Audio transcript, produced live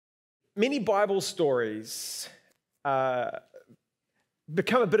many Bible stories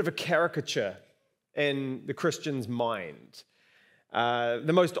become a bit of a caricature in the Christian's mind.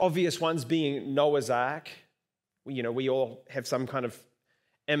 The most obvious ones being Noah's Ark. We all have some kind of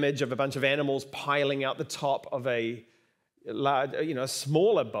image of a bunch of animals piling out the top of a large, a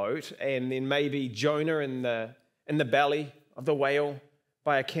smaller boat, and then maybe Jonah in the belly of the whale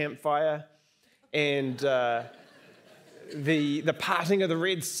by a campfire, and the parting of the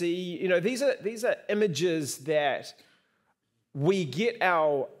Red Sea. These are images that we get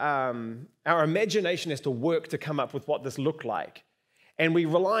our imagination has to work to come up with what this looked like. And we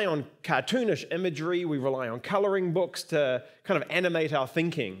rely on cartoonish imagery, we rely on coloring books to kind of animate our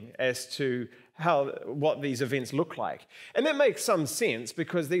thinking as to what these events look like. And that makes some sense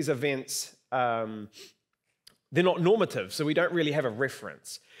because these events, they're not normative, so we don't really have a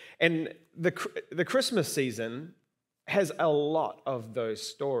reference. And the Christmas season has a lot of those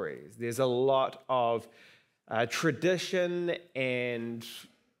stories. There's a lot of tradition and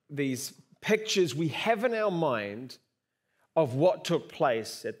these pictures we have in our mind of what took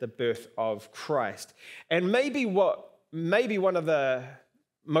place at the birth of Christ. And maybe one of the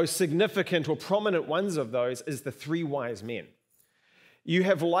most significant or prominent ones of those is the three wise men. You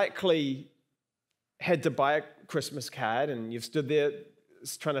have likely had to buy a Christmas card and you've stood there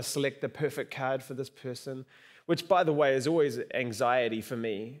trying to select the perfect card for this person, which, by the way, is always anxiety for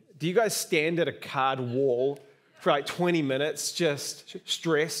me. Do you guys stand at a card wall for like 20 minutes just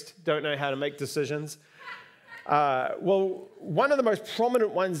stressed, don't know how to make decisions? Well, one of the most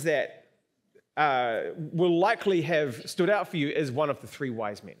prominent ones that will likely have stood out for you is one of the three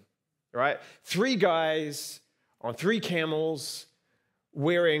wise men, right? Three guys on three camels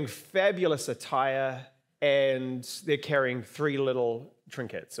wearing fabulous attire, and they're carrying three little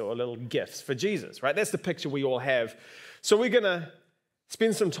trinkets or little gifts for Jesus, right? That's the picture we all have. So we're going to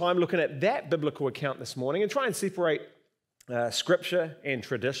spend some time looking at that biblical account this morning and try and separate scripture and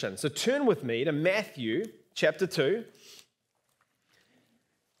tradition. So turn with me to Matthew chapter 2.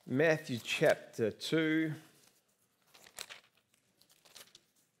 Matthew chapter 2.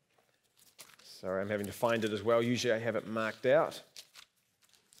 Sorry, I'm having to find it as well. Usually I have it marked out.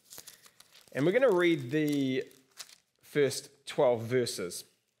 And we're going to read the first 12 verses.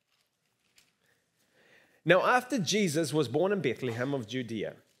 Now, after Jesus was born in Bethlehem of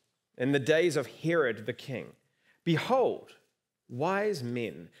Judea, in the days of Herod the king, behold, wise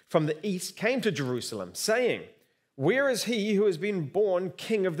men from the east came to Jerusalem, saying, "Where is he who has been born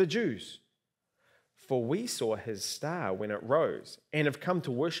King of the Jews? For we saw his star when it rose, and have come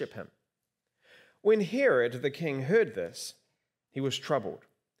to worship him." When Herod the king heard this, he was troubled,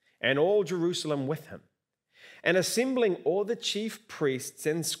 and all Jerusalem with him. And assembling all the chief priests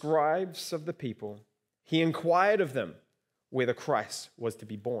and scribes of the people, he inquired of them where the Christ was to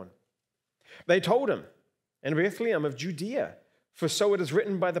be born. They told him, "In Bethlehem of Judea, for so it is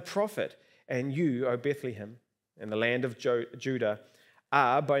written by the prophet, and you, O Bethlehem, in the land of Judah,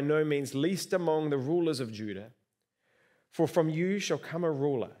 are by no means least among the rulers of Judah. For from you shall come a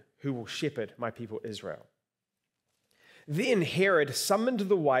ruler who will shepherd my people Israel." Then Herod summoned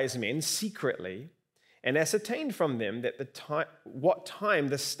the wise men secretly and ascertained from them what time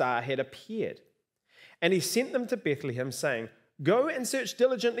the star had appeared. And he sent them to Bethlehem, saying, "Go and search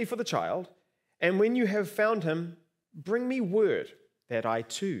diligently for the child, and when you have found him, bring me word that I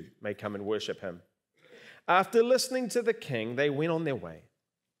too may come and worship him." After listening to the king, they went on their way.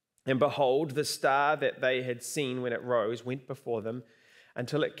 And behold, the star that they had seen when it rose went before them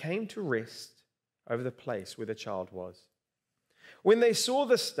until it came to rest over the place where the child was. When they saw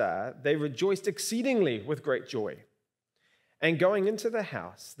the star, they rejoiced exceedingly with great joy. And going into the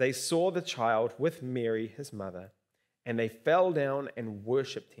house, they saw the child with Mary, his mother, and they fell down and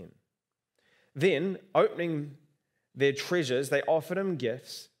worshipped him. Then, opening their treasures, they offered him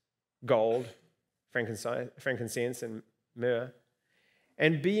gifts, gold, frankincense, and myrrh.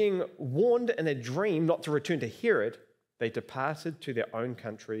 And being warned in a dream not to return to Herod, they departed to their own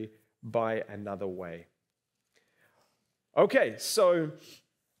country by another way. Okay, so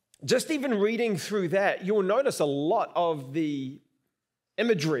just even reading through that, you'll notice a lot of the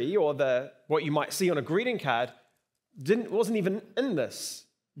imagery or what you might see on a greeting card wasn't even in this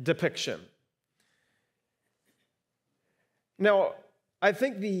depiction. Now, I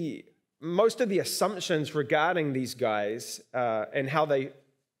think most of the assumptions regarding these guys and how they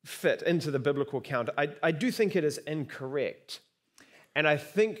fit into the biblical account, I do think it is incorrect. And I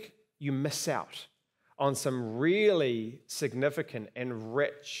think you miss out on some really significant and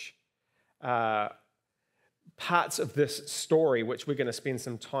rich parts of this story, which we're going to spend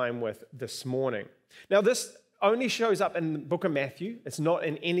some time with this morning. Now, this only shows up in the book of Matthew. It's not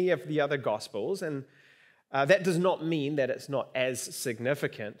in any of the other Gospels, and that does not mean that it's not as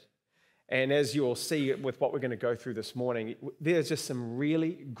significant. And as you'll see with what we're going to go through this morning, there's just some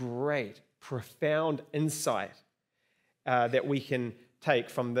really great, profound insight that we can take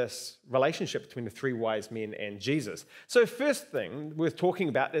from this relationship between the three wise men and Jesus. So first thing worth talking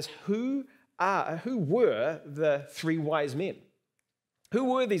about is who were the three wise men?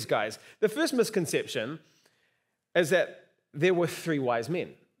 Who were these guys? The first misconception is that there were three wise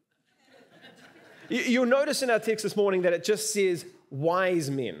men. You'll notice in our text this morning that it just says wise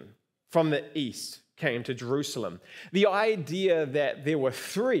men from the east came to Jerusalem. The idea that there were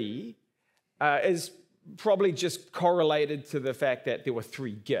three is probably just correlated to the fact that there were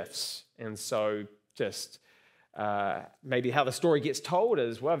three gifts. And so just maybe how the story gets told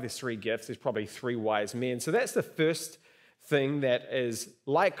is, well, there's three gifts, there's probably three wise men. So that's the first thing that is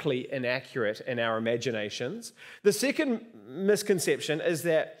likely inaccurate in our imaginations. The second misconception is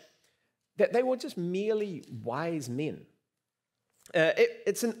that they were just merely wise men.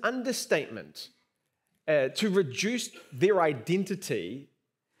 It's an understatement to reduce their identity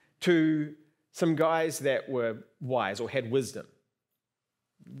to some guys that were wise or had wisdom.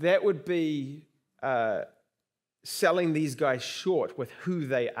 That would be selling these guys short with who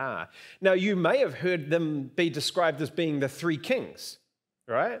they are. Now, you may have heard them be described as being the three kings,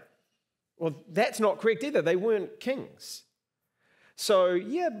 right? Well, that's not correct either. They weren't kings. So,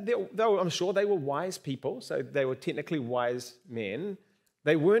 yeah, I'm sure they were wise people, so they were technically wise men.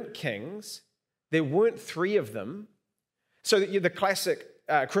 They weren't kings. There weren't three of them. So the classic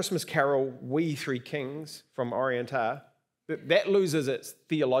Christmas carol, We Three Kings from Orient Are, that loses its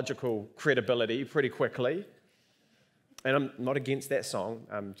theological credibility pretty quickly. And I'm not against that song.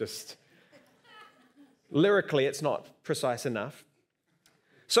 I'm just, lyrically, it's not precise enough.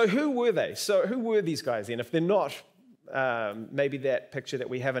 So who were they? So who were these guys then? If they're not maybe that picture that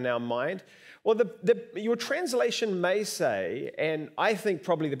we have in our mind, well, your translation may say, and I think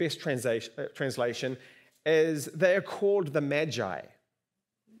probably the best translation is they are called the Magi.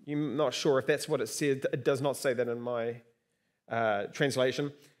 I'm not sure if that's what it said. It does not say that in my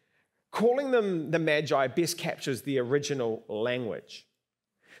translation. Calling them the Magi best captures the original language.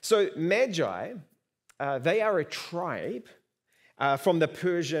 So Magi, they are a tribe from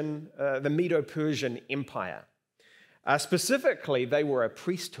the Medo-Persian Empire. Specifically, they were a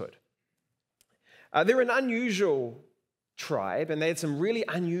priesthood. They're an unusual tribe, and they had some really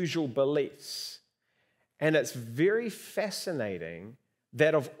unusual beliefs. And it's very fascinating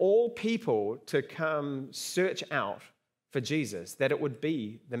that of all people to come search out for Jesus, that it would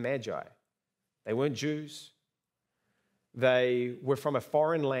be the Magi. They weren't Jews. They were from a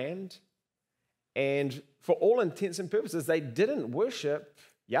foreign land. And for all intents and purposes, they didn't worship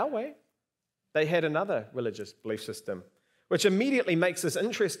Yahweh. They had another religious belief system, which immediately makes this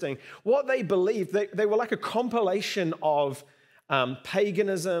interesting. What they believed, they were like a compilation of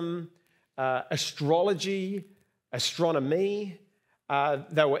paganism, astrology, astronomy.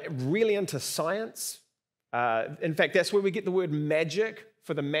 They were really into science. In fact, that's where we get the word magic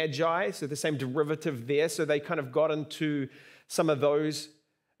for the Magi, so the same derivative there. So they kind of got into some of those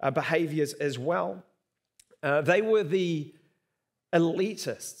behaviors as well. They were the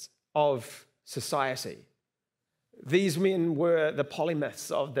elitists of society. These men were the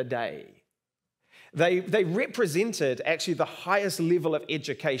polymaths of the day. They represented actually the highest level of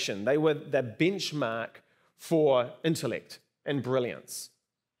education. They were the benchmark for intellect and brilliance.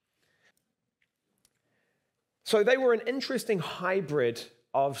 So they were an interesting hybrid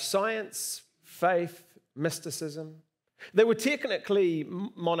of science, faith, mysticism. They were technically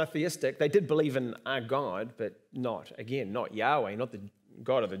monotheistic. They did believe in a God, but not Yahweh, not the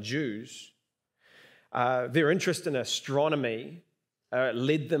God of the Jews. Their interest in astronomy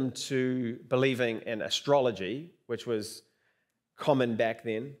led them to believing in astrology, which was common back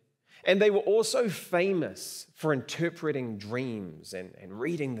then. And they were also famous for interpreting dreams and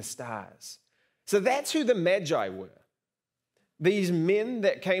reading the stars. So that's who the Magi were. These men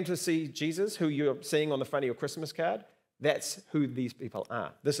that came to see Jesus, who you're seeing on the front of your Christmas card, that's who these people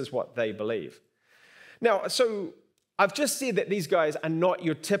are. This is what they believe. Now, so I've just said that these guys are not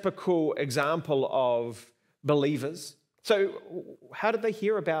your typical example of believers. So how did they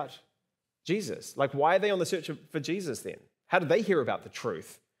hear about Jesus? Like, why are they on the search for Jesus then? How did they hear about the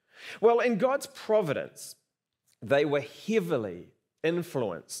truth? Well, in God's providence, they were heavily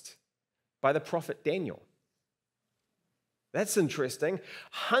influenced by the prophet Daniel. That's interesting.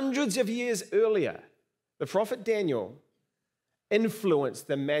 Hundreds of years earlier, the prophet Daniel influenced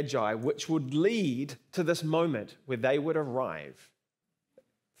the Magi, which would lead to this moment where they would arrive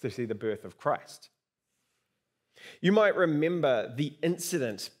to see the birth of Christ. You might remember the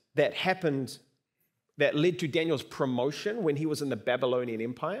incident that happened that led to Daniel's promotion when he was in the Babylonian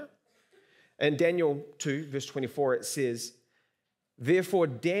Empire. In Daniel 2, verse 24, it says, "Therefore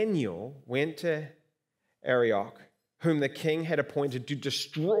Daniel went to Arioch, whom the king had appointed to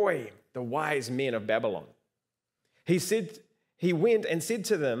destroy the wise men of Babylon. He went and said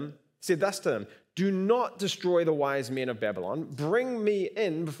thus to them, 'Do not destroy the wise men of Babylon. Bring me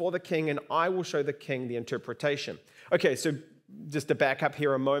in before the king, and I will show the king the interpretation.'" Okay, so just to back up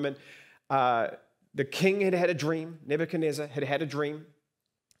here a moment, the king had had a dream. Nebuchadnezzar had had a dream.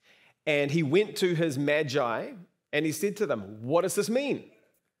 And he went to his Magi, and he said to them, "What does this mean?"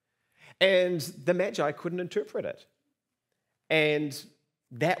 And the Magi couldn't interpret it. And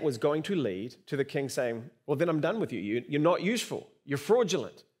that was going to lead to the king saying, "Well, then I'm done with you. You're not useful. You're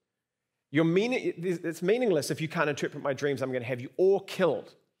fraudulent. It's meaningless if you can't interpret my dreams. I'm going to have you all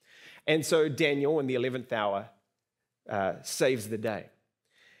killed." And so Daniel, in the 11th hour, saves the day.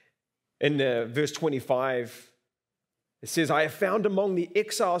 In verse 25, it says, "I have found among the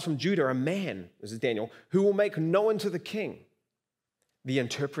exiles from Judah a man," this is Daniel, "who will make known to the king the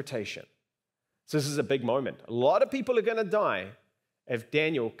interpretation." So this is a big moment. A lot of people are going to die if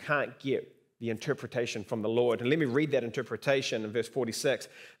Daniel can't get the interpretation from the Lord. And let me read that interpretation in verse 46.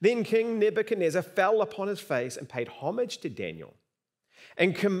 "Then King Nebuchadnezzar fell upon his face and paid homage to Daniel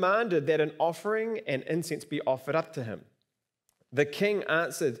and commanded that an offering and incense be offered up to him. The king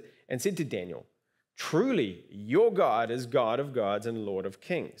answered and said to Daniel, 'Truly, your God is God of gods and Lord of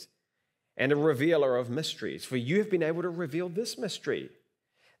kings, and a revealer of mysteries, for you have been able to reveal this mystery.'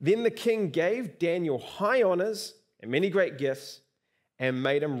 Then the king gave Daniel high honors and many great gifts, and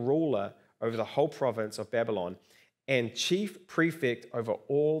made him ruler over the whole province of Babylon and chief prefect over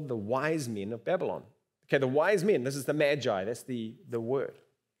all the wise men of Babylon." Okay, the wise men, this is the Magi, that's the word.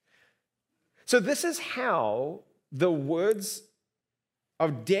 So this is how the words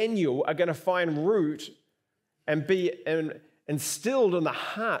of Daniel are going to find root and be instilled in the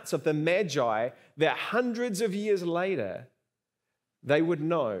hearts of the Magi, that hundreds of years later they would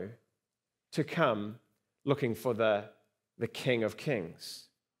know to come looking for the King of Kings.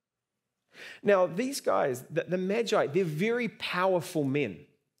 Now, these guys, the Magi, they're very powerful men.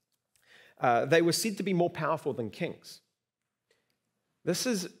 They were said to be more powerful than kings. This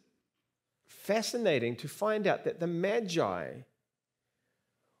is fascinating to find out that the Magi,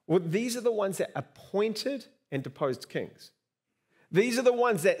 well, these are the ones that appointed and deposed kings. These are the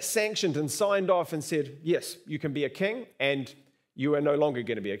ones that sanctioned and signed off and said, "Yes, you can be a king, and you are no longer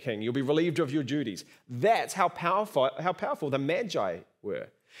going to be a king. You'll be relieved of your duties." That's how powerful the Magi were.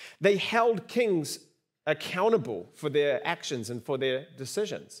 They held kings accountable for their actions and for their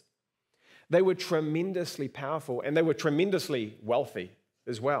decisions. They were tremendously powerful, and they were tremendously wealthy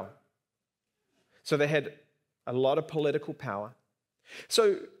as well. So they had a lot of political power.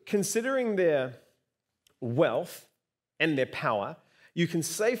 So considering their wealth and their power, you can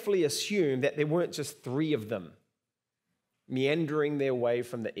safely assume that there weren't just three of them meandering their way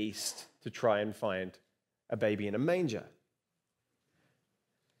from the east to try and find a baby in a manger.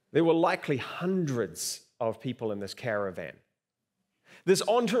 There were likely hundreds of people in this caravan. This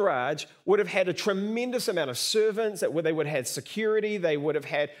entourage would have had a tremendous amount of servants, they would have had security, they would have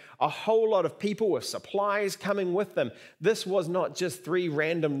had a whole lot of people with supplies coming with them. This was not just three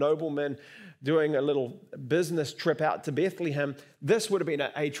random noblemen doing a little business trip out to Bethlehem. This would have been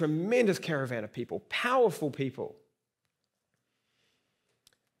a tremendous caravan of people, powerful people.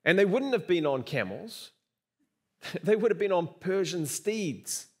 And they wouldn't have been on camels. They would have been on Persian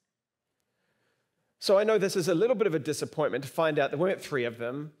steeds. So I know this is a little bit of a disappointment to find out there weren't three of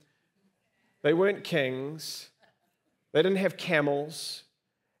them. They weren't kings. They didn't have camels.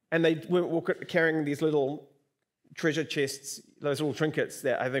 And they weren't carrying these little treasure chests, those little trinkets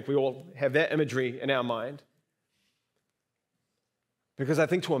that I think we all have that imagery in our mind. Because I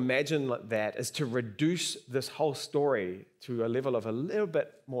think to imagine that is to reduce this whole story to a level of a little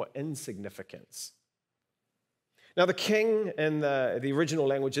bit more insignificance. Now, the king in the original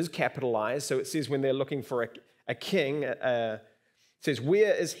language is capitalized, so it says when they're looking for a king, it says,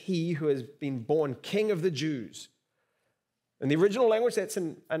 "Where is he who has been born king of the Jews?" In the original language, that's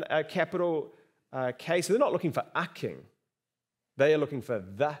in a capital case. They're not looking for a king. They are looking for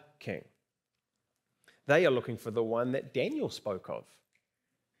the king. They are looking for the one that Daniel spoke of.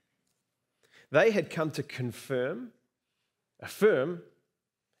 They had come to confirm, affirm,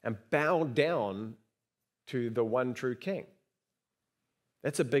 and bow down to the one true king.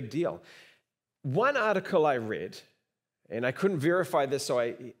 That's a big deal. One article I read, and I couldn't verify this, so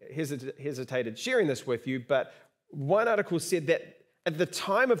I hesitated sharing this with you, but one article said that At the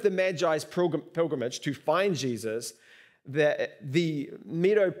time of the Magi's pilgrimage to find Jesus, the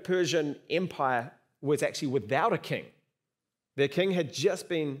Medo-Persian Empire was actually without a king. Their king had just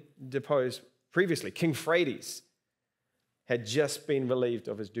been deposed previously. King Phraates had just been relieved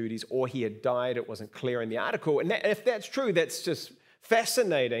of his duties, or he had died. It wasn't clear in the article. And if that's true, that's just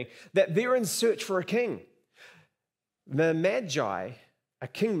fascinating that they're in search for a king. The Magi are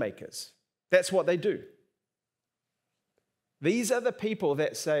kingmakers. That's what they do. These are the people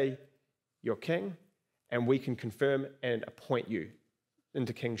that say, "You're king, and we can confirm and appoint you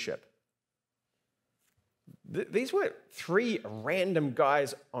into kingship." These weren't three random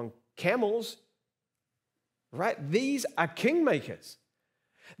guys on camels, right? These are kingmakers.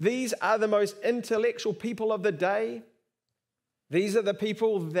 These are the most intellectual people of the day. These are the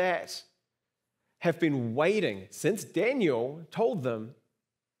people that have been waiting since Daniel told them.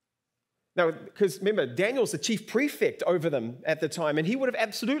 Now, because remember, Daniel's the chief prefect over them at the time, and he would have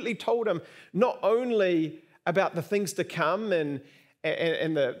absolutely told them not only about the things to come and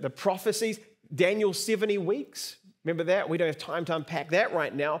the prophecies, Daniel's 70 weeks. Remember that? We don't have time to unpack that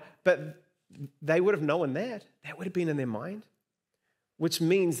right now, but they would have known that. That would have been in their mind, which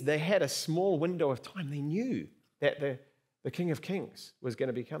means they had a small window of time. They knew that the King of Kings was going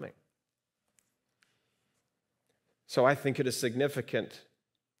to be coming. So I think it is significant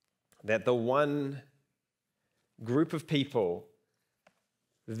that the one group of people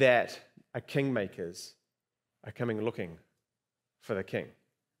that are kingmakers are coming looking for the king.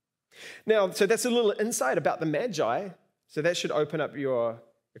 Now, so that's a little insight about the Magi. So that should open up your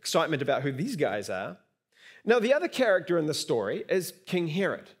excitement about who these guys are. Now, the other character in the story is King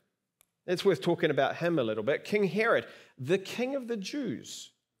Herod. It's worth talking about him a little bit. King Herod, the king of the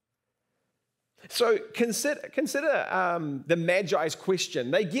Jews. So consider the Magi's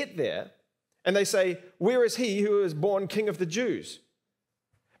question. They get there and they say, "Where is he who was born king of the Jews?"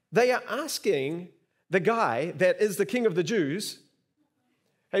 They are asking the guy that is the king of the Jews,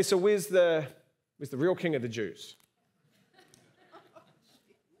 "Hey, so where's the real king of the Jews?"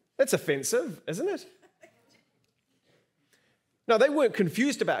 That's offensive, isn't it? No, they weren't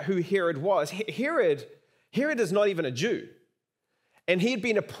confused about who Herod was. Herod is not even a Jew. And he had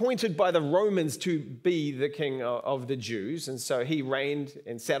been appointed by the Romans to be the king of the Jews. And so he reigned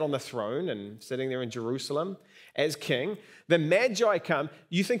and sat on the throne and sitting there in Jerusalem as king. The Magi come.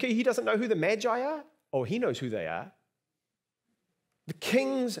 You think he doesn't know who the Magi are? Oh, he knows who they are. The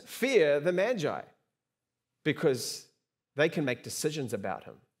kings fear the Magi because they can make decisions about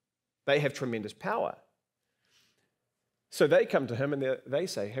him. They have tremendous power. So they come to him and they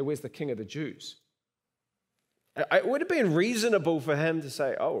say, "Hey, where's the king of the Jews?" It would have been reasonable for him to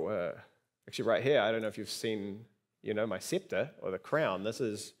say, actually right here, I don't know if you've seen, my scepter or the crown.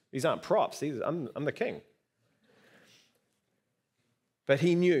 These aren't props. I'm the king. But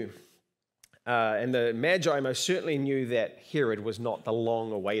he knew, and the Magi most certainly knew that Herod was not the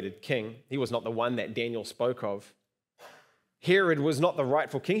long-awaited king. He was not the one that Daniel spoke of. Herod was not the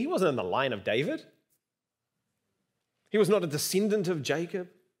rightful king. He wasn't in the line of David. He was not a descendant of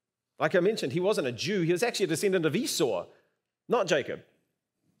Jacob. Like I mentioned, he wasn't a Jew. He was actually a descendant of Esau, not Jacob.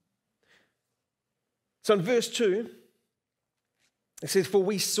 So in verse 2, it says, "For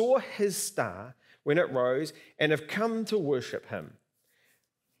we saw his star when it rose and have come to worship him.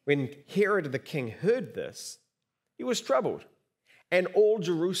 When Herod the king heard this, he was troubled, and all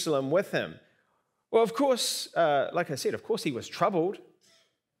Jerusalem with him." Well, of course, like I said, of course he was troubled.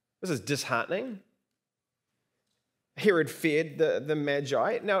 This is disheartening. Herod feared the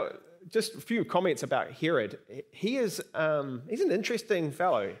Magi. Now, just a few comments about Herod. He's an interesting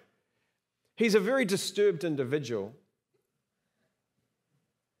fellow. He's a very disturbed individual.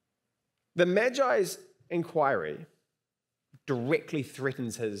 The Magi's inquiry directly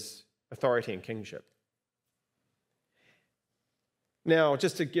threatens his authority and kingship. Now,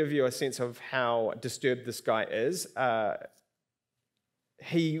 just to give you a sense of how disturbed this guy is,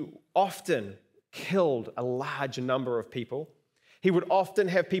 he often killed a large number of people. He would often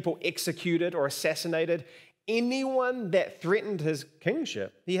have people executed or assassinated. Anyone that threatened his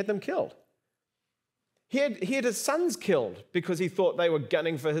kingship, he had them killed. He had his sons killed because he thought they were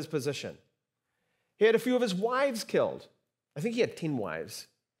gunning for his position. He had a few of his wives killed. I think he had 10 wives,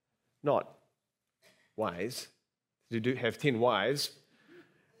 not wise. You do have 10 wives.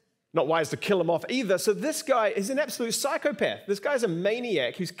 Not wise to kill them off either. So this guy is an absolute psychopath. This guy's a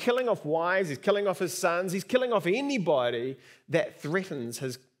maniac who's killing off wives, he's killing off his sons, he's killing off anybody that threatens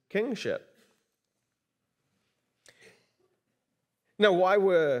his kingship. Now, why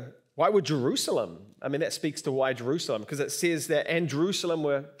were Jerusalem? I mean, that speaks to why Jerusalem, because it says that, and Jerusalem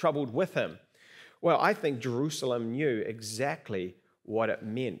were troubled with him. Well, I think Jerusalem knew exactly what it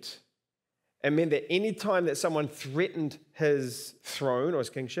meant. It meant that any time that someone threatened his throne or his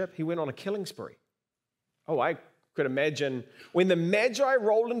kingship, he went on a killing spree. Oh, I could imagine when the Magi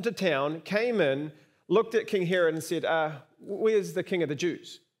rolled into town, came in, looked at King Herod and said, where's the king of the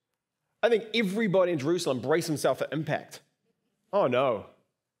Jews? I think everybody in Jerusalem braced himself for impact. Oh no,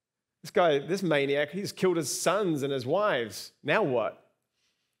 this maniac, he's killed his sons and his wives. Now what?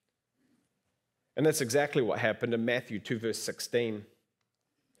 And that's exactly what happened in Matthew 2, verse 16.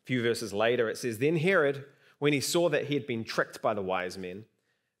 A few verses later, it says, Then Herod, when he saw that he had been tricked by the wise men,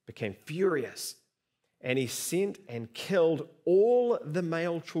 became furious, and he sent and killed all the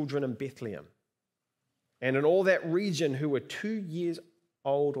male children in Bethlehem and in all that region who were 2 years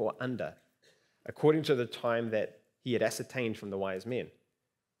old or under, according to the time that he had ascertained from the wise men.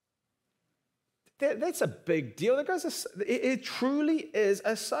 That's a big deal. It truly is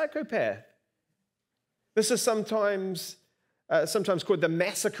a psychopath. This is sometimes called the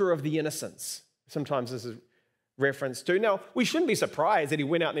massacre of the innocents. Sometimes this is referenced to. Now, we shouldn't be surprised that he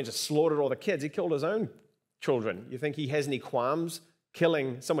went out and then just slaughtered all the kids. He killed his own children. You think he has any qualms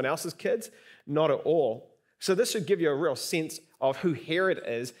killing someone else's kids? Not at all. So this should give you a real sense of who Herod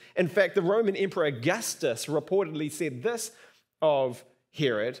is. In fact, the Roman Emperor Augustus reportedly said this of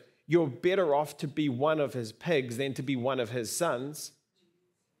Herod, you're better off to be one of his pigs than to be one of his sons.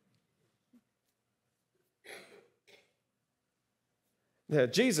 Now,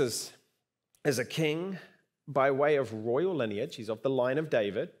 Jesus is a king by way of royal lineage. He's of the line of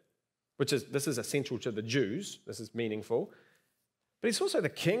David, this is essential to the Jews. This is meaningful. But he's also the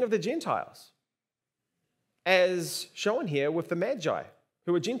king of the Gentiles, as shown here with the Magi,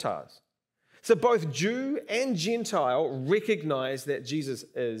 who are Gentiles. So both Jew and Gentile recognize that Jesus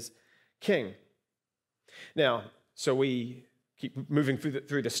is king. Now, so we keep moving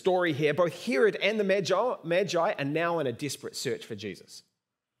through the story here. Both Herod and the Magi are now in a desperate search for Jesus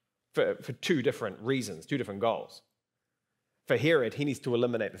for two different reasons, two different goals. For Herod, he needs to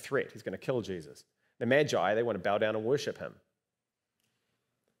eliminate the threat. He's going to kill Jesus. The Magi, they want to bow down and worship him.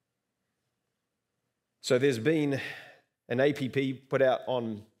 So there's been an APP put out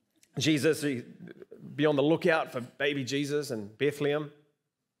on Jesus. Be on the lookout for baby Jesus in Bethlehem.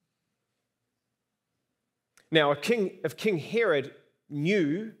 Now, if King Herod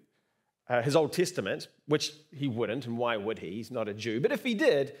knew his Old Testament, which he wouldn't, and why would he? He's not a Jew. But if he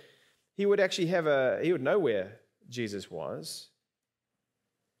did, he would actually he would know where Jesus was,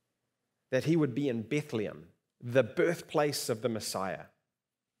 that he would be in Bethlehem, the birthplace of the Messiah.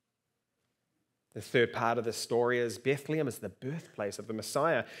 The third part of the story is Bethlehem is the birthplace of the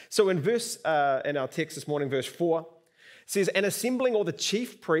Messiah. So in our text this morning, verse 4, it says, And assembling all the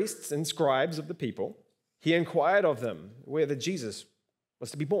chief priests and scribes of the people, he inquired of them whether Jesus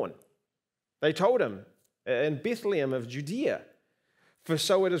was to be born. They told him, in Bethlehem of Judea, for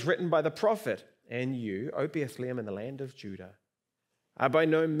so it is written by the prophet, And you, O Bethlehem, in the land of Judah, are by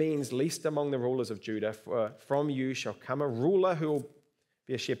no means least among the rulers of Judah, for from you shall come a ruler who will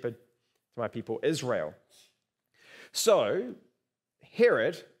be a shepherd to my people Israel. So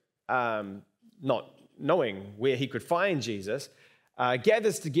Herod, not knowing where he could find Jesus,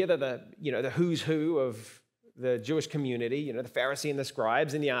 gathers together the who's who of the Jewish community, the Pharisee and the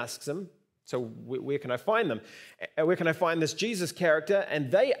scribes, and he asks them, so where can I find them? Where can I find this Jesus character?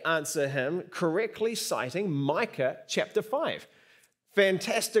 And they answer him correctly, citing Micah chapter 5.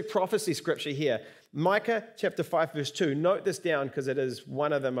 Fantastic prophecy scripture here. Micah chapter 5 verse 2. Note this down because it is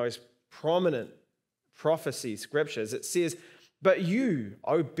one of the most prominent prophecy scriptures. It says, But you,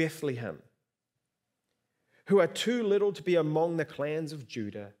 O Bethlehem, who are too little to be among the clans of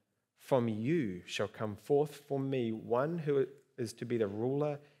Judah, from you shall come forth for me one who is to be the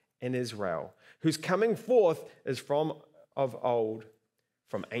ruler in Israel, whose coming forth is from of old,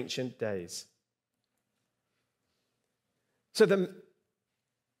 from ancient days. So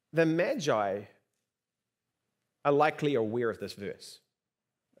the Magi are likely aware of this verse.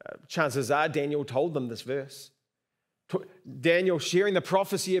 Chances are Daniel told them this verse. Daniel sharing the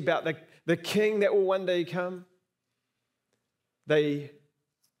prophecy about the king that will one day come. And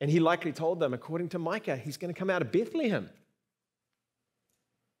he likely told them, according to Micah, he's going to come out of Bethlehem.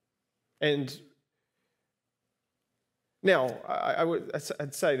 And now,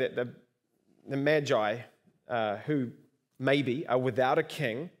 I'd say that the Magi, who maybe are without a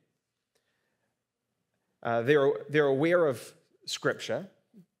king, they're aware of Scripture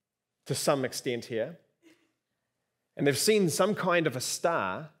to some extent here, and they've seen some kind of a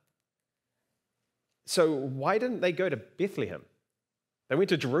star. So why didn't they go to Bethlehem? They went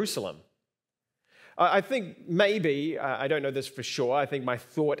to Jerusalem. I think maybe, I don't know this for sure, I think my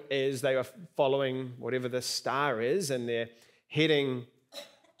thought is they were following whatever the star is, and they're heading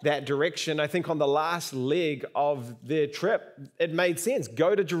that direction. I think on the last leg of their trip, it made sense.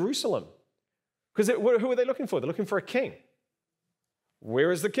 Go to Jerusalem. Because who are they looking for? They're looking for a king.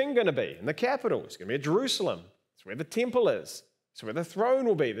 Where is the king going to be? In the capital. It's going to be at Jerusalem. It's where the temple is. It's where the throne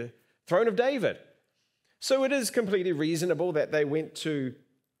will be, the throne of David. So it is completely reasonable that they went to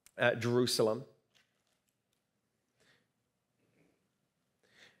Jerusalem.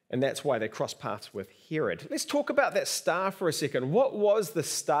 And that's why they crossed paths with Herod. Let's talk about that star for a second. What was the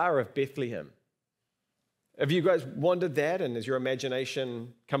star of Bethlehem? Have you guys wondered that? And has your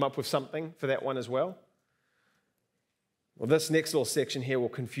imagination come up with something for that one as well? Well, this next little section here will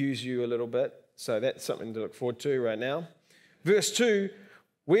confuse you a little bit. So that's something to look forward to right now. Verse 2,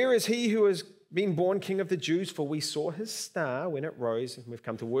 where is he who has been born King of the Jews? For we saw his star when it rose, and we've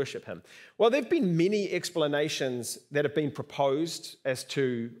come to worship him. Well, there have been many explanations that have been proposed as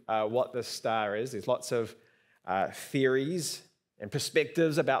to what this star is. There's lots of theories and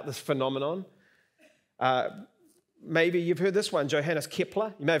perspectives about this phenomenon. Maybe you've heard this one, Johannes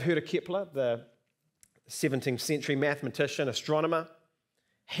Kepler. You may have heard of Kepler, the 17th century mathematician, astronomer.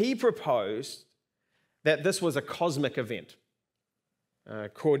 He proposed that this was a cosmic event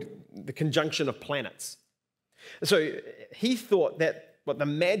called the conjunction of planets. So he thought that what the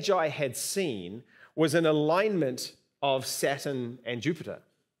Magi had seen was an alignment of Saturn and Jupiter.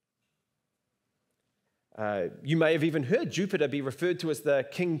 You may have even heard Jupiter be referred to as the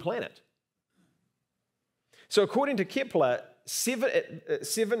king planet. So according to Kepler, 7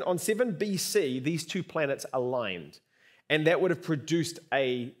 BC, these two planets aligned, and that would have produced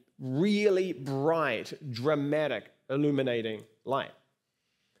a really bright, dramatic, illuminating light.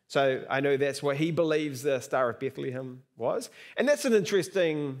 So I know that's what he believes the Star of Bethlehem was. And that's an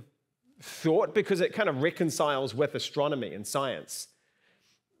interesting thought because it kind of reconciles with astronomy and science.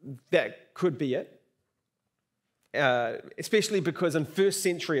 That could be it. Especially because in first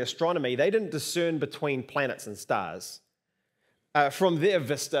century astronomy, they didn't discern between planets and stars. From their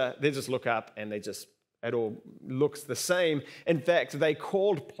vista, they just look up and it all looks the same. In fact, they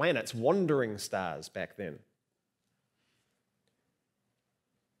called planets wandering stars back then.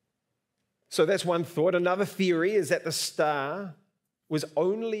 So that's one thought. Another theory is that the star was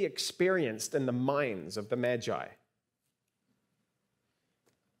only experienced in the minds of the Magi.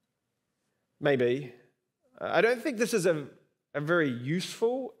 Maybe. I don't think this is a very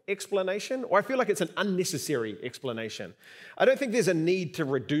useful explanation, or I feel like it's an unnecessary explanation. I don't think there's a need to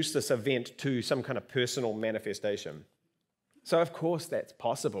reduce this event to some kind of personal manifestation. So of course that's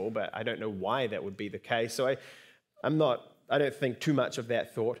possible, but I don't know why that would be the case. So I don't think too much of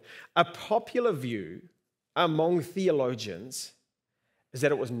that thought. A popular view among theologians is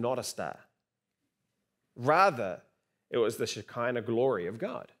that it was not a star. Rather, it was the Shekinah glory of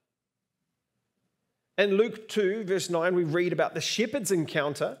God. In Luke 2, verse 9, we read about the shepherds'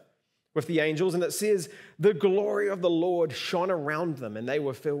 encounter with the angels, and it says, the glory of the Lord shone around them, and they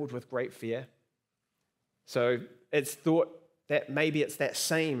were filled with great fear. So it's thought that maybe it's that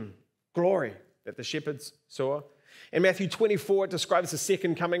same glory that the shepherds saw. In Matthew 24, it describes the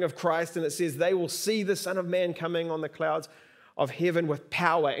second coming of Christ, and it says, they will see the Son of Man coming on the clouds of heaven with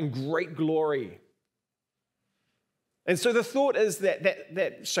power and great glory. And so the thought is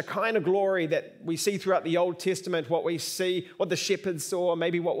that Shekinah glory that we see throughout the Old Testament, what we see, what the shepherds saw,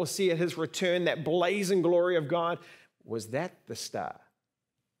 maybe what we'll see at his return, that blazing glory of God, was that the star?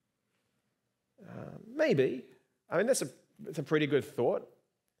 Maybe. I mean, that's a pretty good thought.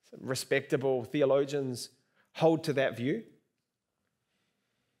 Some respectable theologians hold to that view.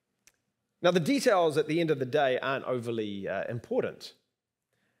 Now, the details at the end of the day aren't overly important.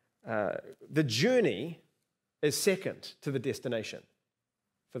 The journey is second to the destination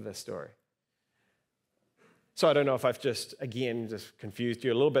for this story. So I don't know if I've just confused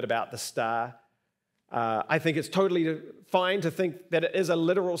you a little bit about the star. I think it's totally fine to think that it is a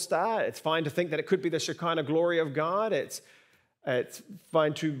literal star. It's fine to think that it could be the Shekinah glory of God. It's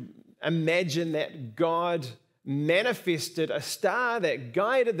fine to imagine that God manifested a star that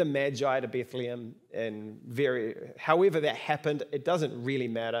guided the Magi to Bethlehem, and however that happened, it doesn't really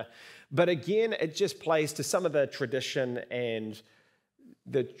matter. But again, it just plays to some of the tradition and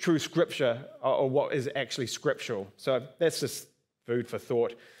the true scripture, or what is actually scriptural. So that's just food for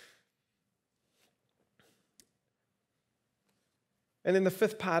thought. And then the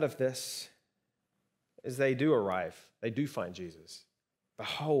fifth part of this is they do arrive. They do find Jesus.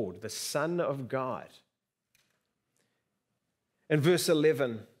 Behold, the Son of God. In verse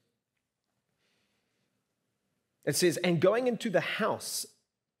 11, it says, and going into the house,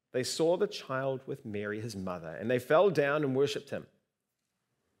 they saw the child with Mary, his mother, and they fell down and worshipped him.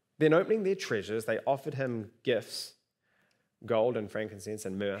 Then opening their treasures, they offered him gifts, gold and frankincense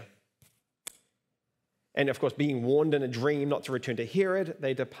and myrrh. And of course, being warned in a dream not to return to Herod,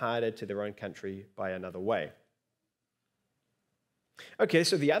 they departed to their own country by another way. Okay,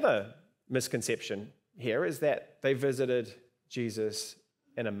 so the other misconception here is that they visited Jesus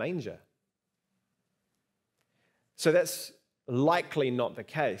in a manger. So that's likely not the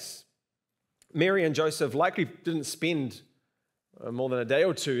case. Mary and Joseph likely didn't spend more than a day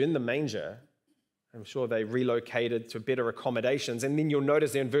or two in the manger. I'm sure they relocated to better accommodations. And then you'll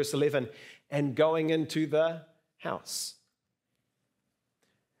notice there in verse 11, and going into the house.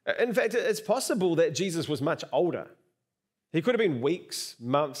 In fact, it's possible that Jesus was much older. He could have been weeks,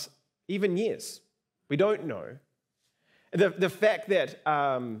 months, even years. We don't know. The fact that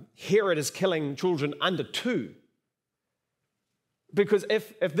Herod is killing children under 2, because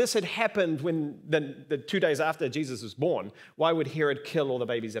if this had happened when the 2 days after Jesus was born, why would Herod kill all the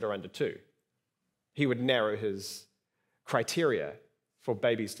babies that are under 2? He would narrow his criteria for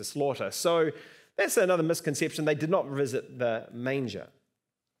babies to slaughter. So that's another misconception. They did not visit the manger.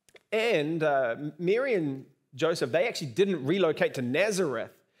 And Mary and Joseph, they actually didn't relocate to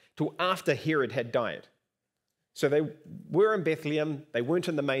Nazareth till after Herod had died. So they were in Bethlehem, they weren't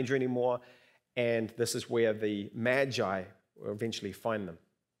in the manger anymore, and this is where the Magi will eventually find them.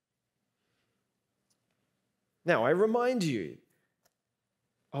 Now, I remind you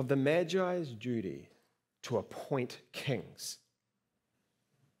of the Magi's duty to appoint kings.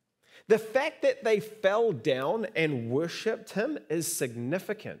 The fact that they fell down and worshipped him is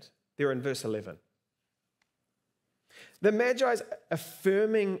significant. There in verse 11. The Magi's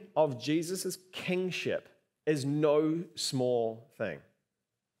affirming of Jesus' kingship is no small thing.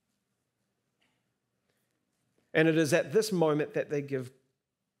 And it is at this moment that they give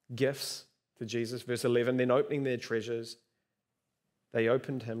gifts to Jesus. Verse 11, then opening their treasures, they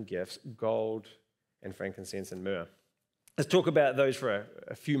opened him gifts, gold and frankincense and myrrh. Let's talk about those for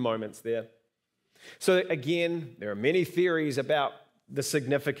a few moments there. So again, there are many theories about the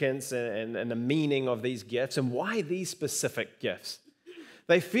significance and the meaning of these gifts and why these specific gifts.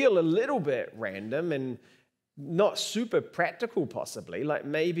 They feel a little bit random and not super practical possibly, like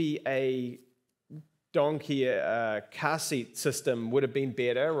maybe a donkey car seat system would have been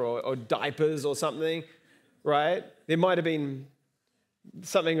better, or diapers or something, right? There might have been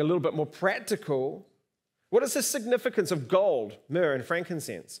something a little bit more practical. What is the significance of gold, myrrh, and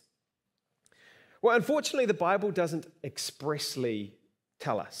frankincense? Well, unfortunately, the Bible doesn't expressly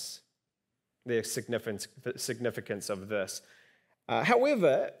tell us the significance of this.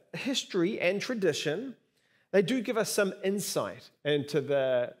 However, history and tradition, they do give us some insight into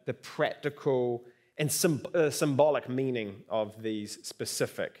the practical and symbolic meaning of these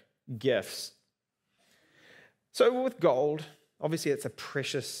specific gifts. So with gold, obviously it's a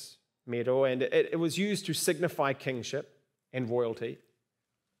precious metal, and it was used to signify kingship and royalty.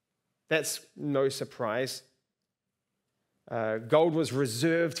 That's no surprise. Gold was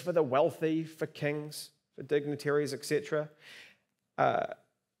reserved for the wealthy, for kings, for dignitaries, etc.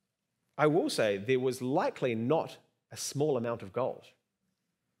 I will say there was likely not a small amount of gold.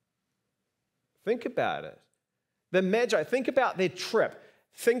 Think about it. The Magi, think about their trip.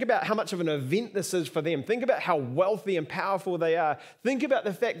 Think about how much of an event this is for them. Think about how wealthy and powerful they are. Think about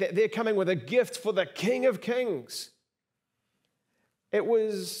the fact that they're coming with a gift for the King of Kings. It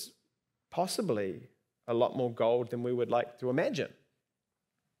was possibly a lot more gold than we would like to imagine.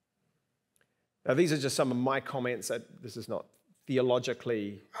 Now, these are just some of my comments. This is not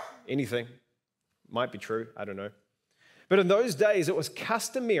theologically anything. Might be true, I don't know. But in those days, it was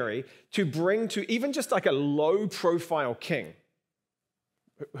customary to bring to even just like a low-profile king,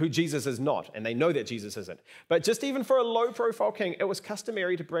 who Jesus is not, and they know that Jesus isn't. But just even for a low-profile king, it was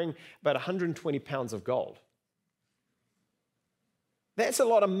customary to bring about 120 pounds of gold. That's a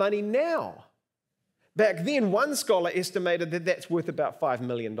lot of money now. Back then, one scholar estimated that that's worth about $5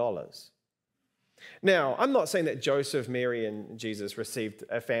 million. Now, I'm not saying that Joseph, Mary, and Jesus received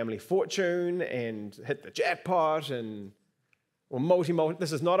a family fortune and hit the jackpot or multi.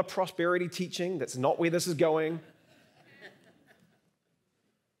 This is not a prosperity teaching. That's not where this is going.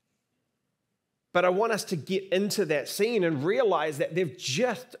 But I want us to get into that scene and realize that they've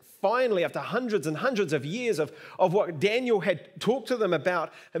just finally, after hundreds and hundreds of years of what Daniel had talked to them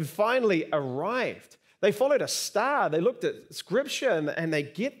about, have finally arrived. They followed a star. They looked at Scripture and they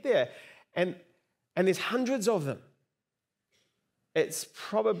get there. And there's hundreds of them. These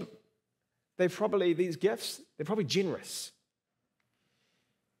gifts, they're probably generous.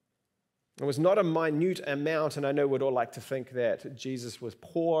 It was not a minute amount, and I know we'd all like to think that Jesus was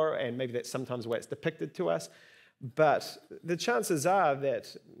poor, and maybe that's sometimes the way it's depicted to us, but the chances are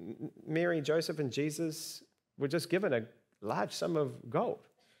that Mary, Joseph, and Jesus were just given large sum of gold.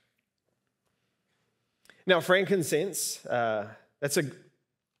 Now, frankincense, that's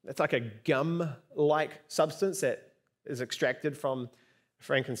like a gum-like substance that is extracted from a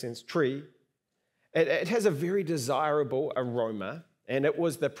frankincense tree. It has a very desirable aroma, and it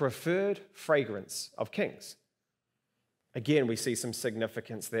was the preferred fragrance of kings. Again, we see some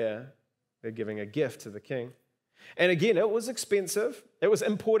significance there. They're giving a gift to the king. And again, it was expensive. It was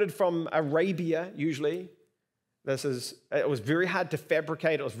imported from Arabia, usually. It was very hard to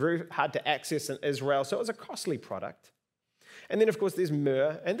fabricate. It was very hard to access in Israel. So it was a costly product. And then, of course, there's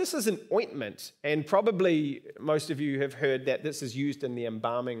myrrh. And this is an ointment. And probably most of you have heard that this is used in the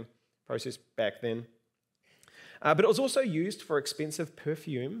embalming process back then. But it was also used for expensive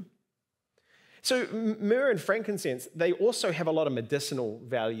perfume. So myrrh and frankincense, they also have a lot of medicinal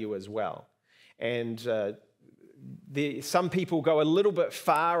value as well. And some people go a little bit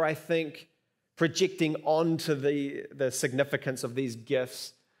far, I think, projecting onto the significance of these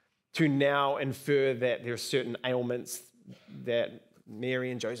gifts to now infer that there are certain ailments that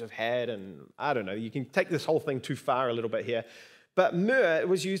Mary and Joseph had, and I don't know, you can take this whole thing too far a little bit here. But myrrh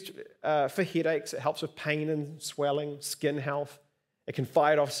was used for headaches. It helps with pain and swelling, skin health. It can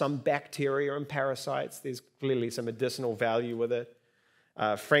fight off some bacteria and parasites. There's clearly some medicinal value with it.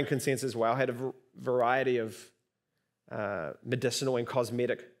 Frankincense as well had a variety of medicinal and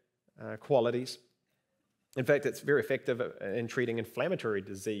cosmetic qualities. In fact, it's very effective in treating inflammatory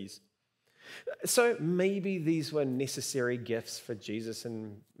disease. So maybe these were necessary gifts for Jesus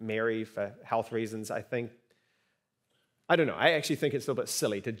and Mary for health reasons. I don't know. I actually think it's a little bit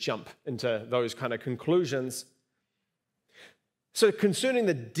silly to jump into those kind of conclusions. So concerning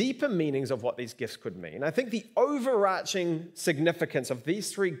the deeper meanings of what these gifts could mean, I think the overarching significance of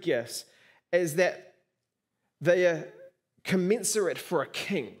these three gifts is that they are commensurate for a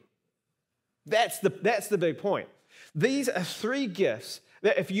king. That's the big point. These are three gifts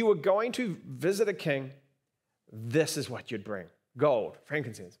that if you were going to visit a king, this is what you'd bring. Gold,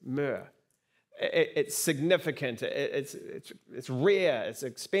 frankincense, myrrh. It's significant, it's rare, it's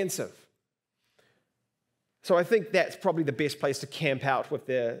expensive. So I think that's probably the best place to camp out with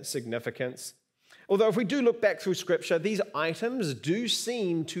their significance. Although if we do look back through Scripture, these items do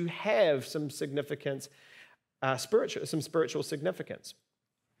seem to have some significance, some spiritual significance.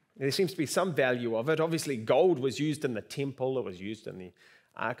 There seems to be some value of it. Obviously, gold was used in the temple. It was used in the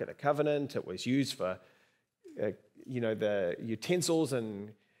Ark of the Covenant. It was used for, the utensils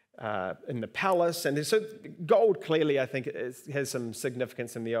and in the palace. And so gold clearly, I think, has some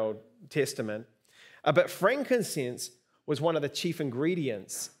significance in the Old Testament. But frankincense was one of the chief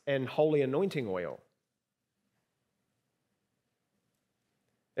ingredients in holy anointing oil.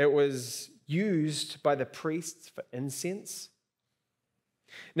 It was used by the priests for incense.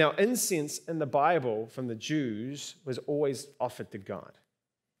 Now, incense in the Bible from the Jews was always offered to God,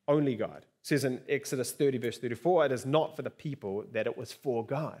 only God. It says in Exodus 30, verse 34, it is not for the people, that it was for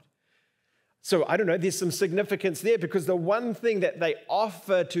God. So I don't know, there's some significance there because the one thing that they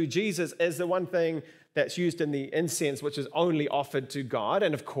offer to Jesus is the one thing that's used in the incense, which is only offered to God.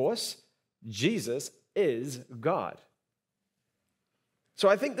 And of course, Jesus is God. So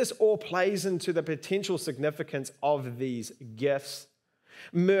I think this all plays into the potential significance of these gifts.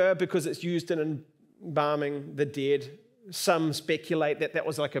 Myrrh, because it's used in embalming the dead. Some speculate that that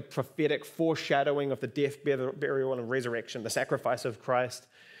was like a prophetic foreshadowing of the death, burial, and resurrection, the sacrifice of Christ.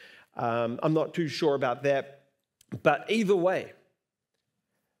 I'm not too sure about that. But either way,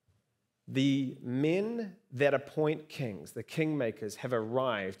 the men that appoint kings, the kingmakers, have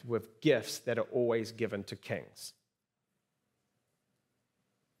arrived with gifts that are always given to kings.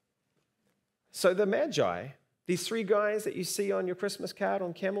 So the Magi, these three guys that you see on your Christmas card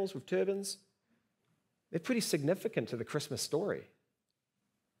on camels with turbans, they're pretty significant to the Christmas story.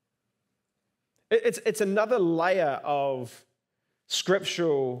 It's another layer of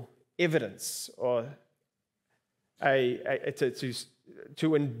scriptural evidence or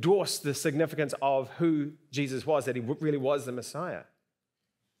to endorse the significance of who Jesus was, that he really was the Messiah.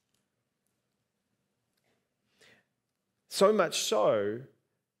 So much so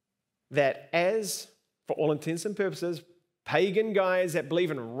that as, for all intents and purposes, pagan guys that believe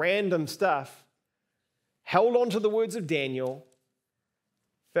in random stuff held on to the words of Daniel,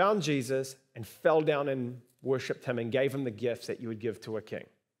 found Jesus, and fell down and worshipped him and gave him the gifts that you would give to a king.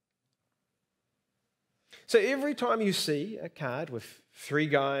 So every time you see a card with three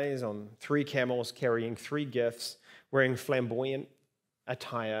guys on three camels carrying three gifts, wearing flamboyant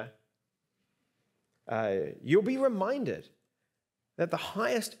attire, you'll be reminded that the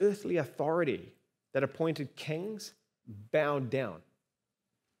highest earthly authority that appointed kings bowed down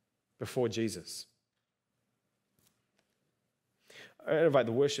before Jesus. I invite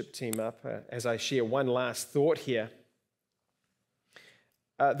the worship team up as I share one last thought here.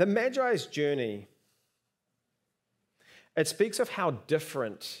 The Magi's journey, it speaks of how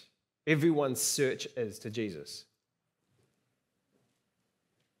different everyone's search is to Jesus.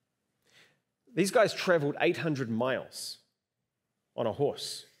 These guys traveled 800 miles on a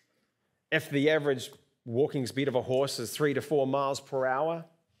horse. If the average walking speed of a horse is 3 to 4 miles per hour,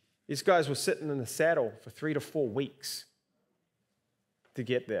 these guys were sitting in the saddle for 3 to 4 weeks to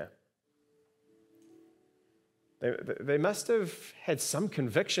get there. They must have had some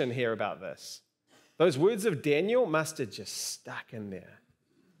conviction here about this. Those words of Daniel must have just stuck in there.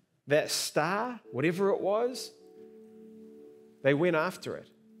 That star, whatever it was, they went after it.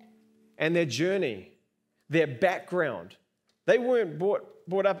 And their journey, their background, they weren't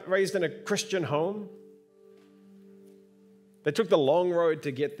brought up, raised in a Christian home. They took the long road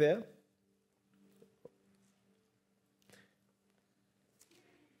to get there.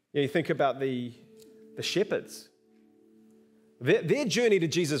 You think about the shepherds. Their journey to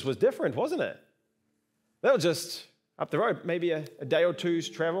Jesus was different, wasn't it? They were just up the road, maybe a day or two's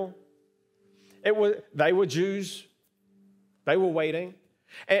travel. They were Jews. They were waiting.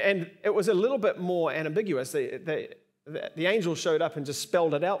 And it was a little bit more ambiguous. The angel showed up and just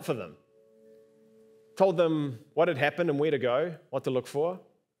spelled it out for them. Told them what had happened and where to go, what to look for.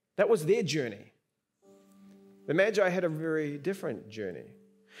 That was their journey. The Magi had a very different journey.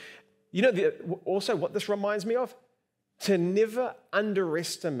 You know, also what this reminds me of? To never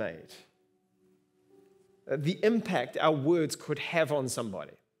underestimate the impact our words could have on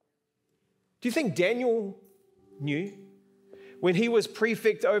somebody. Do you think Daniel knew? When he was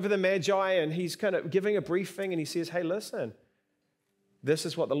prefect over the Magi and he's kind of giving a briefing and he says, hey, listen, this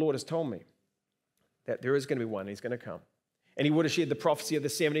is what the Lord has told me, that there is going to be one, he's going to come. And he would have shared the prophecy of the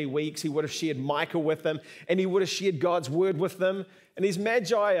 70 weeks. He would have shared Micah with them, and he would have shared God's word with them. And these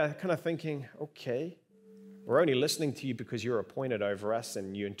Magi are kind of thinking, okay, we're only listening to you because you're appointed over us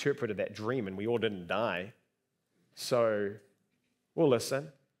and you interpreted that dream and we all didn't die. So we'll listen.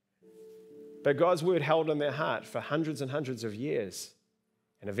 But God's word held in their heart for hundreds and hundreds of years,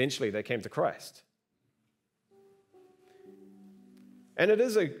 and eventually they came to Christ. And it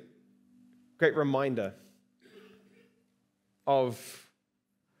is a great reminder of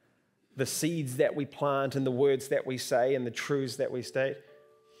the seeds that we plant and the words that we say and the truths that we state.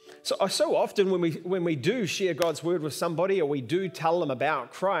 So often when we do share God's word with somebody or we do tell them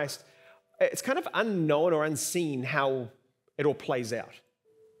about Christ, it's kind of unknown or unseen how it all plays out.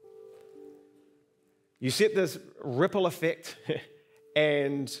 You set this ripple effect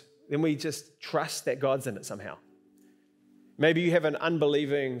and then we just trust that God's in it somehow. Maybe you have an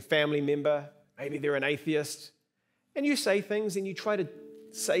unbelieving family member, maybe they're an atheist, and you say things and you try to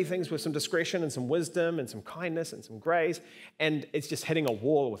say things with some discretion and some wisdom and some kindness and some grace, and it's just hitting a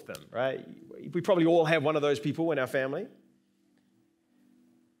wall with them, right? We probably all have one of those people in our family.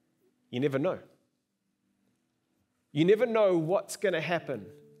 You never know. You never know what's going to happen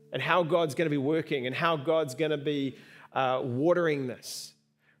and how God's going to be working and how God's going to be watering this.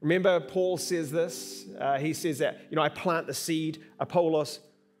 Remember, Paul says this. He says that, I plant the seed, Apollos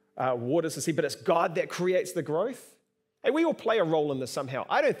waters the seed, but it's God that creates the growth. Hey, we all play a role in this somehow.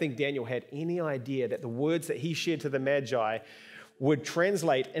 I don't think Daniel had any idea that the words that he shared to the Magi would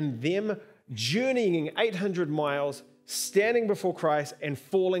translate in them journeying 800 miles, standing before Christ and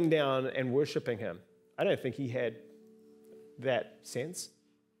falling down and worshiping him. I don't think he had that sense.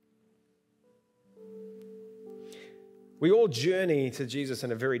 We all journey to Jesus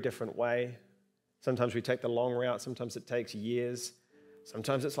in a very different way. Sometimes we take the long route. Sometimes it takes years.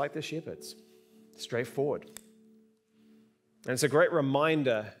 Sometimes it's like the shepherds, straightforward. And it's a great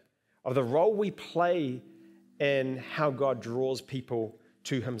reminder of the role we play in how God draws people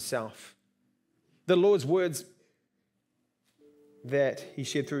to himself. The Lord's words that he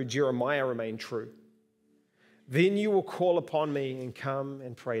shared through Jeremiah remain true. Then you will call upon me and come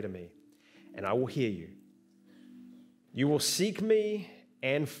and pray to me, and I will hear you. You will seek me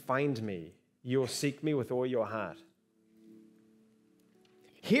and find me. You will seek me with all your heart.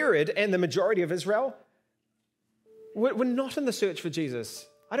 Herod and the majority of Israel were not in the search for Jesus.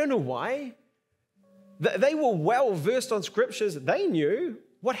 I don't know why. They were well versed on scriptures. They knew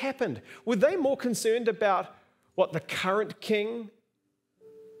what happened. Were they more concerned about what the current king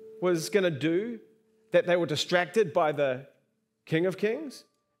was going to do, that they were distracted by the King of Kings?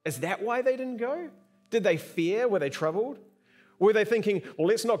 Is that why they didn't go? Did they fear? Were they troubled? Were they thinking, well,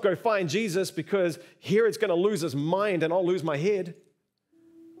 let's not go find Jesus because Herod's going to lose his mind and I'll lose my head?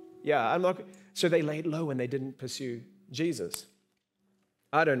 Yeah, I'm not. So they laid low and they didn't pursue Jesus.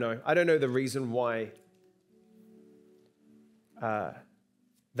 I don't know. I don't know the reason why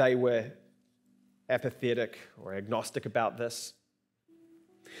they were apathetic or agnostic about this.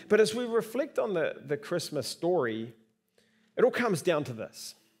 But as we reflect on the Christmas story, it all comes down to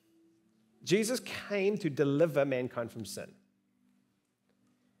this. Jesus came to deliver mankind from sin.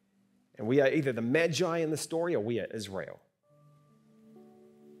 And we are either the Magi in the story or we are Israel.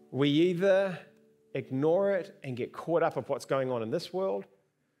 We either ignore it and get caught up with what's going on in this world,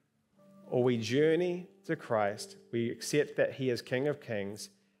 or we journey to Christ, we accept that he is King of Kings,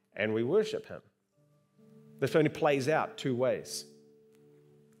 and we worship him. This only plays out two ways.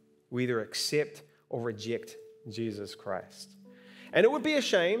 We either accept or reject Jesus Christ. And it would be a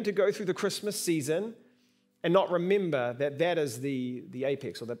shame to go through the Christmas season and not remember that that is the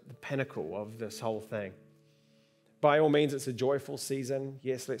apex or the pinnacle of this whole thing. By all means, it's a joyful season.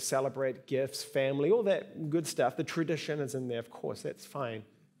 Yes, let's celebrate gifts, family, all that good stuff. The tradition is in there, of course, that's fine.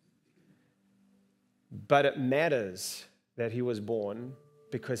 But it matters that he was born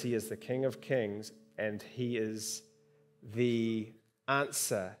because he is the King of Kings and he is the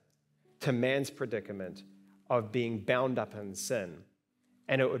answer to man's predicament of being bound up in sin.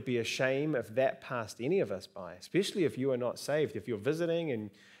 And it would be a shame if that passed any of us by, especially if you are not saved, if you're visiting and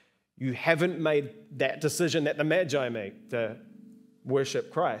you haven't made that decision that the Magi make to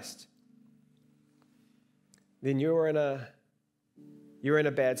worship Christ. Then you're in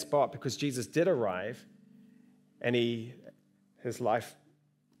a bad spot because Jesus did arrive and his life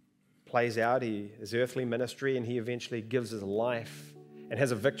plays out, his earthly ministry, and he eventually gives his life and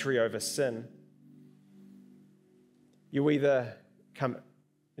has a victory over sin. You either come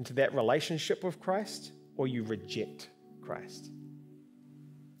into that relationship with Christ or you reject Christ.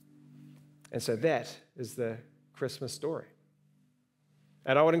 And so that is the Christmas story.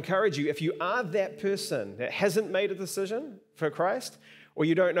 And I would encourage you, if you are that person that hasn't made a decision for Christ, or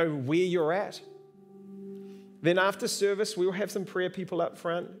you don't know where you're at, then after service, we will have some prayer people up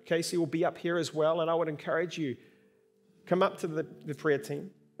front. Casey will be up here as well, and I would encourage you, come up to the prayer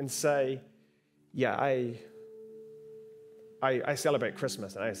team and say, yeah, I celebrate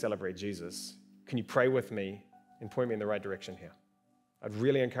Christmas and I celebrate Jesus. Can you pray with me and point me in the right direction here? I'd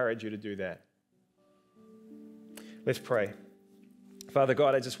really encourage you to do that. Let's pray. Father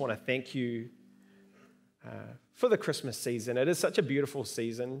God, I just want to thank you for the Christmas season. It is such a beautiful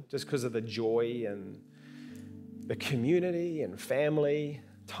season just because of the joy and the community and family,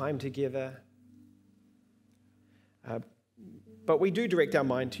 time together. But we do direct our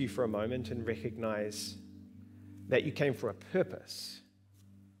mind to you for a moment and recognize that you came for a purpose.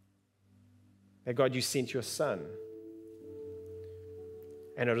 That God, you sent your Son.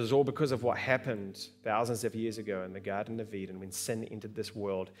 And it is all because of what happened thousands of years ago in the Garden of Eden when sin entered this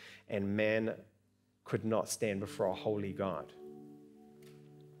world and man could not stand before a holy God.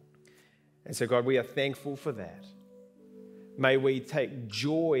 And so, God, we are thankful for that. May we take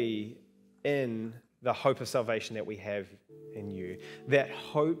joy in the hope of salvation that we have in you. That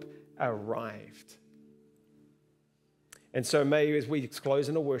hope arrived. And so may, as we close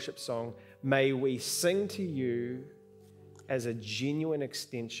in a worship song, may we sing to you as a genuine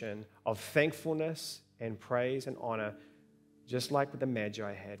extension of thankfulness and praise and honor, just like the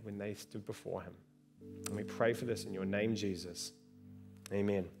Magi had when they stood before him. And we pray for this in your name, Jesus.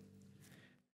 Amen.